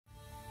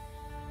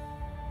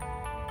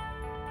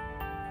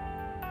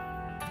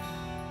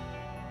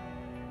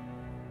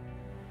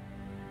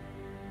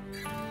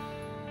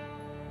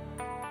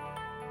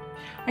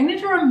I'm going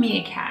to draw a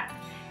meerkat,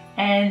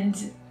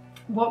 and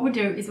what we'll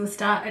do is we'll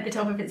start at the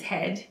top of its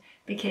head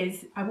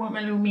because I want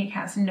my little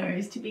meerkat's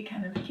nose to be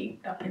kind of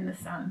kicked up in the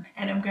sun,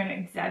 and I'm going to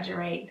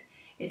exaggerate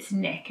its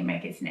neck and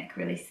make its neck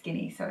really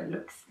skinny so it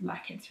looks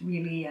like it's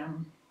really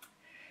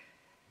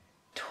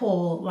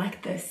tall,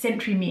 like the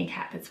sentry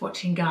meerkat that's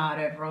watching guard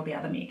over all the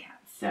other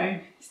meerkats. So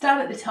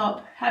start at the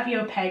top, have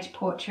your page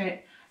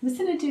portrait. I'm just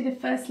going to do the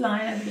first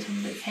line over the top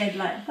of its head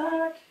like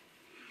that,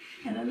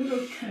 and a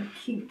little kind of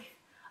kink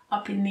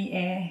up in the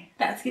air.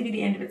 That's going to be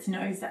the end of its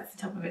nose, that's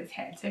the top of its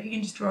head. So if you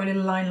can just draw a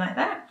little line like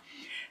that.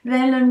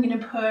 Then I'm going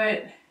to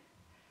put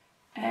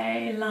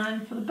a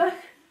line for the back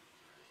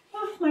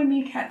of my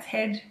meerkat's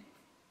head,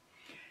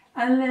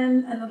 and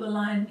then another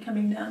line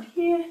coming down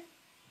here,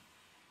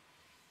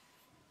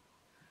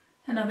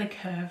 another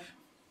curve.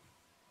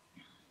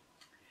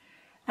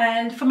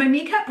 And for my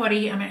meerkat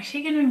body, I'm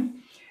actually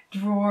going to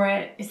draw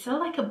it, it's sort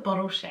of like a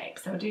bottle shape,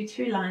 so I'll do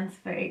 2 lines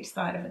for each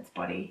side of its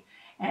body,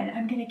 and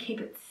I'm going to keep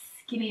it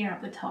skinnier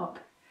up the top,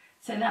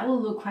 so that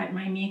will look like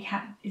my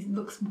meerkat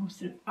looks more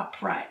sort of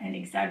upright and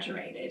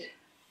exaggerated,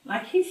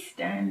 like he's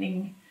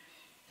standing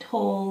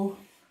tall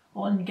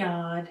on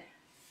guard.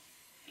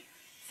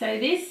 So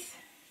this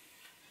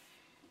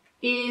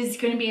is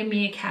going to be a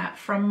meerkat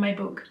from my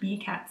book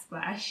Meerkat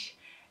Splash,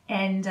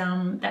 and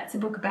that's a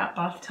book about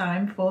bath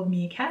time for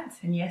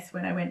meerkats. And yes,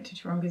 when I went to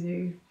Taronga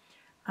Zoo,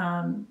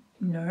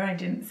 no, I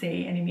didn't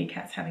see any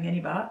meerkats having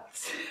any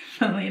baths,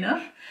 funnily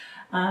enough.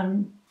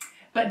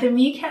 But the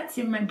meerkats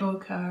in my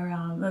book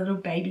are the little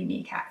baby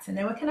meerkats, and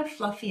they were kind of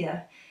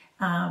fluffier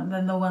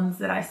than the ones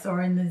that I saw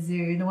in the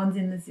zoo. The ones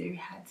in the zoo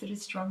had sort of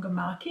stronger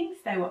markings.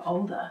 They were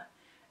older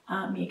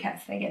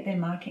meerkats. They get their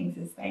markings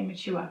as they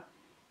mature.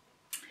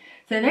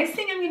 So the next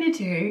thing I'm going to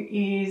do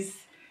is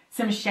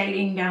some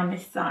shading down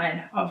this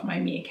side of my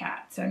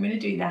meerkat. So I'm going to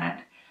do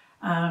that.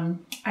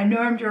 I know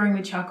I'm drawing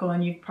with charcoal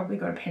and you've probably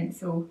got a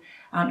pencil.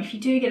 If you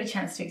do get a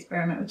chance to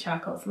experiment with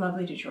charcoal, it's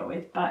lovely to draw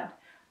with, but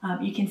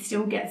you can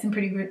still get some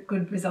pretty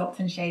good results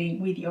in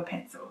shading with your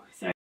pencil.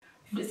 So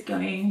I'm just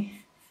going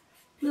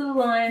little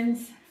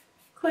lines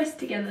close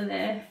together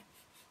there.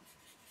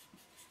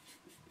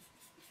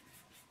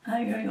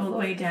 I'm going all the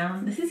way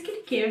down. This is going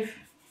to give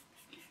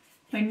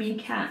my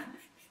meerkat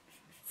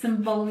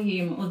some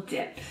volume or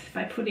depth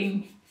by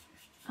putting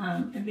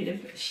a bit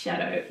of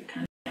shadow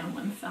kind of down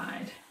one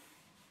side.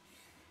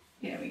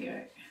 There we go.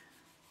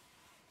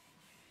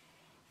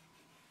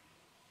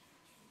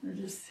 I'll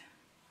just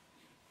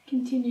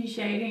continue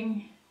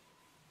shading,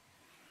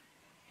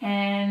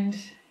 and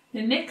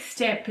the next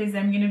step is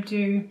I'm going to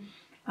do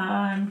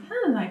kind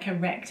of like a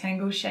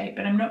rectangle shape,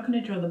 but I'm not going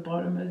to draw the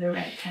bottom of the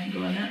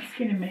rectangle, and that's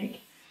going to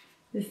make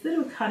this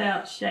little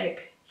cutout shape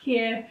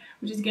here,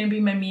 which is going to be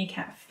my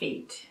meerkat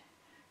feet.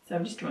 So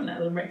I've just drawn that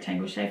little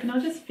rectangle shape, and I'll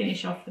just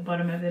finish off the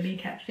bottom of the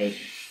meerkat feet.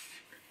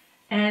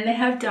 And they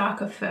have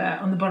darker fur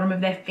on the bottom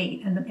of their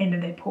feet and the end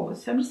of their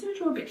paws, so I'm just going to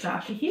draw a bit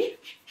darker here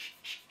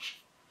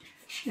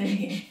and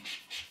here.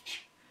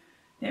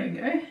 There we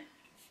go.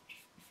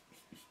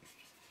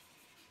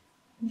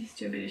 And just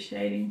do a bit of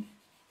shading.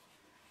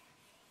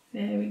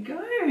 There we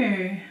go.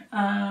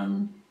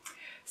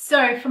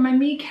 So for my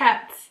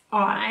meerkat's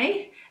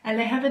eye, and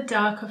they have a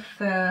darker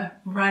fur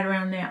right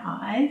around their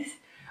eyes,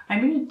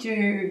 I'm going to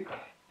do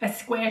a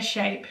square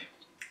shape,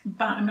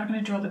 but I'm not going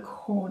to draw the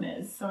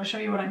corners. So I'll show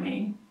you what I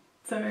mean.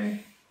 So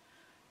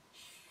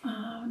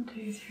 1,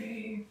 2,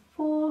 3,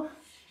 4.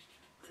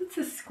 So it's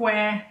a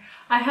square.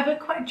 I haven't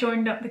quite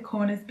joined up the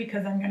corners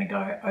because I'm going to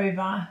go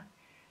over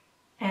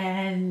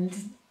and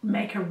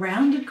make a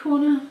rounded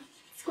corner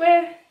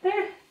square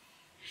there.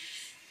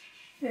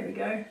 There we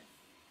go.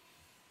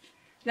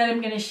 Then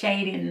I'm going to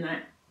shade in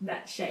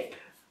that shape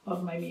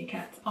of my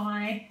meerkat's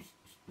eye.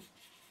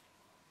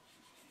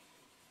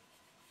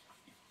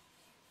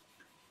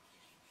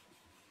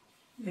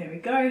 There we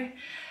go.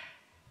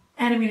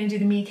 And I'm going to do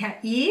the meerkat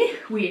ear,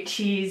 which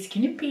is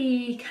going to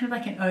be kind of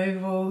like an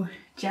oval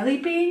jelly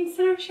bean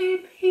sort of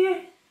shape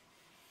here.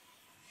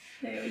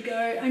 There we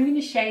go. I'm going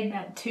to shade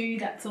that too.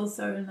 That's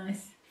also a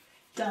nice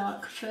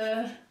dark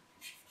fur.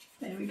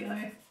 There we go.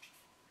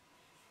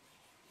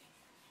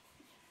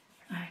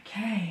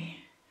 Okay,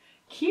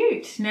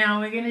 cute.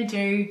 Now we're going to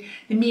do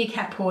the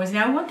meerkat paws.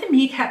 Now I want the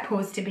meerkat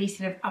paws to be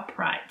sort of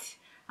upright,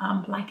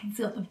 like it's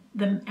got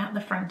them out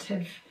the front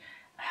of,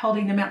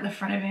 holding them out the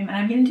front of him. And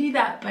I'm going to do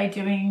that by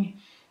doing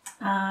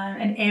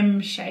an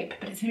M shape,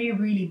 but it's going to be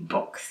a really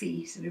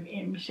boxy sort of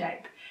M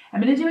shape.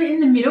 I'm going to do it in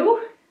the middle,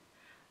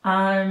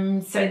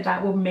 so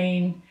that will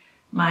mean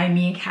my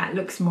meerkat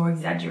looks more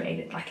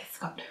exaggerated, like it's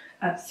got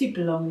a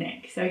super long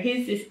neck. So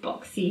here's this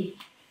boxy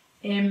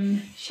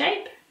M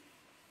shape.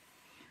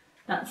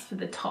 That's for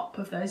the top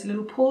of those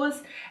little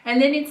paws.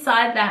 And then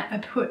inside that I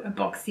put a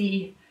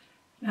boxy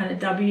kind of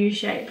W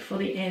shape for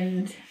the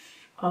end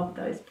of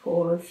those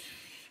paws.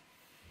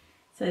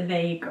 So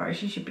there you go,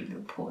 she should be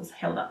little paws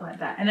held up like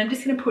that. And I'm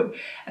just going to put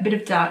a bit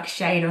of dark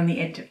shade on the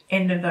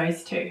end of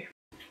those two,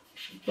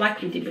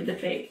 like we did with the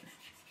feet.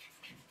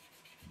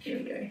 Here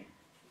we go.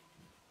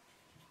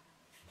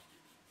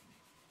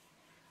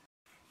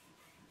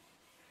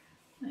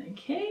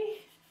 Okay.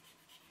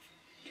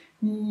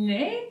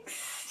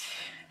 Next,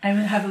 I'm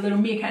going to have a little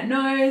meerkat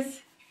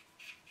nose.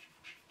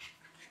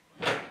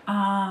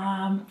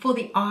 For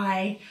the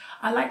eye,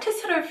 I like to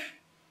sort of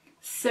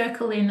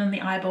circle in on the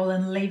eyeball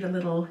and leave a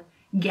little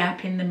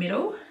gap in the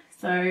middle.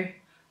 So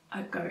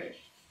I go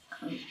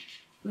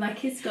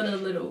like it's got a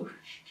little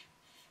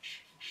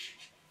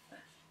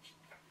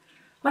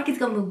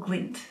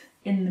glint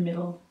in the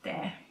middle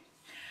there.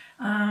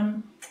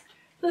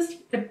 Just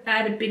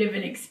add a bit of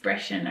an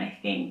expression, I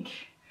think.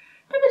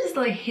 Maybe just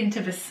a hint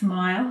of a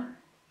smile.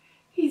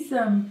 He's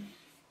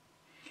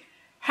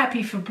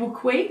happy for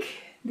book week.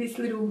 This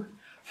little,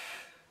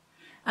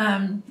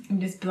 I'm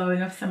just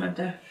blowing off some of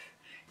the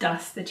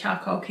dust. The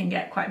charcoal can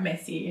get quite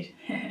messy.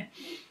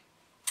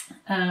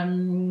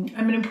 I'm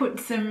going to put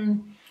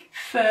some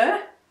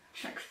fur,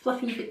 like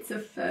fluffy bits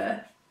of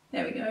fur.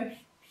 There we go.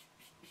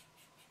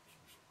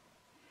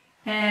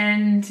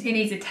 And it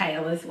needs a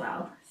tail as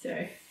well,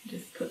 so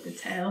just put the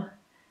tail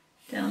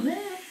down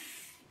there.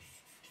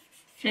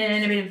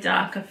 And a bit of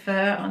darker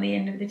fur on the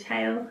end of the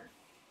tail.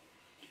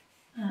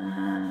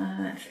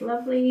 That's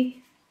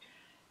lovely.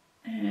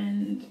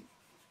 And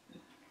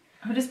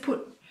I'll just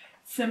put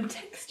some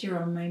texture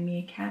on my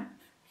meerkat.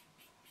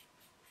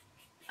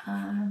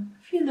 A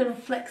few little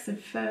flecks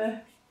of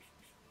fur.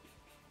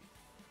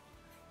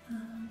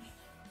 And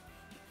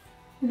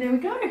there we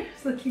go,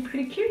 it's looking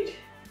pretty cute.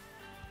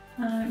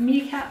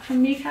 Meerkat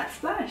from Meerkat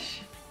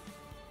Splash.